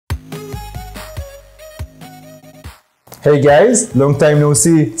Hey guys, long time no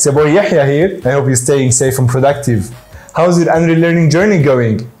see. It's your boy Yahya here. I hope you're staying safe and productive. How's your Unreal learning journey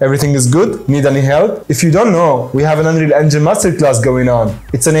going? Everything is good? Need any help? If you don't know, we have an Unreal Engine Masterclass going on.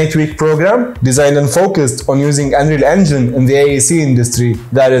 It's an 8-week program designed and focused on using Unreal Engine in the AEC industry,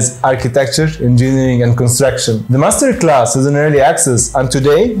 that is architecture, engineering and construction. The Masterclass is in early access and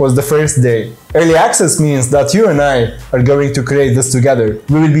today was the first day. Early access means that you and I are going to create this together.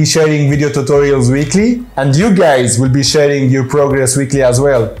 We will be sharing video tutorials weekly and you guys will be sharing your progress weekly as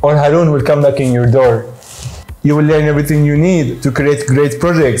well. Or Harun will come knocking your door. You will learn everything you need to create great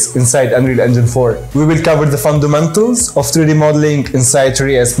projects inside Unreal Engine 4. We will cover the fundamentals of 3D modeling inside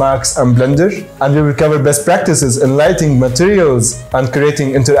 3ds Max and Blender, and we will cover best practices in lighting, materials, and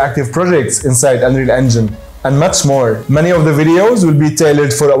creating interactive projects inside Unreal Engine, and much more. Many of the videos will be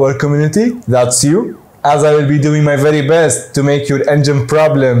tailored for our community, that's you, as I will be doing my very best to make your engine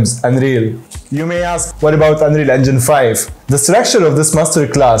problems unreal. You may ask, what about Unreal Engine 5? The structure of this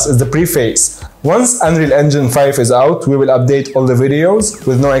masterclass is the preface. Once Unreal Engine 5 is out, we will update all the videos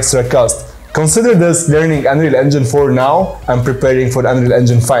with no extra cost. Consider this learning Unreal Engine 4 now and preparing for Unreal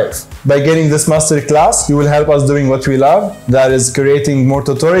Engine 5. By getting this masterclass, you will help us doing what we love, that is creating more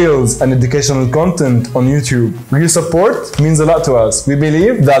tutorials and educational content on YouTube. Your support means a lot to us. We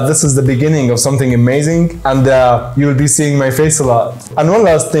believe that this is the beginning of something amazing and you will be seeing my face a lot. And one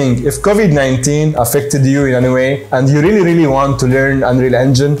last thing, if COVID-19 affected you in any way and you really want to learn Unreal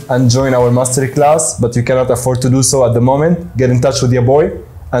Engine and join our masterclass, but you cannot afford to do so at the moment, get in touch with your boy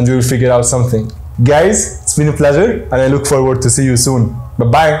and we will figure out something. Guys, it's been a pleasure and I look forward to see you soon.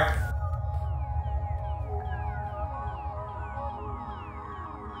 Bye-bye.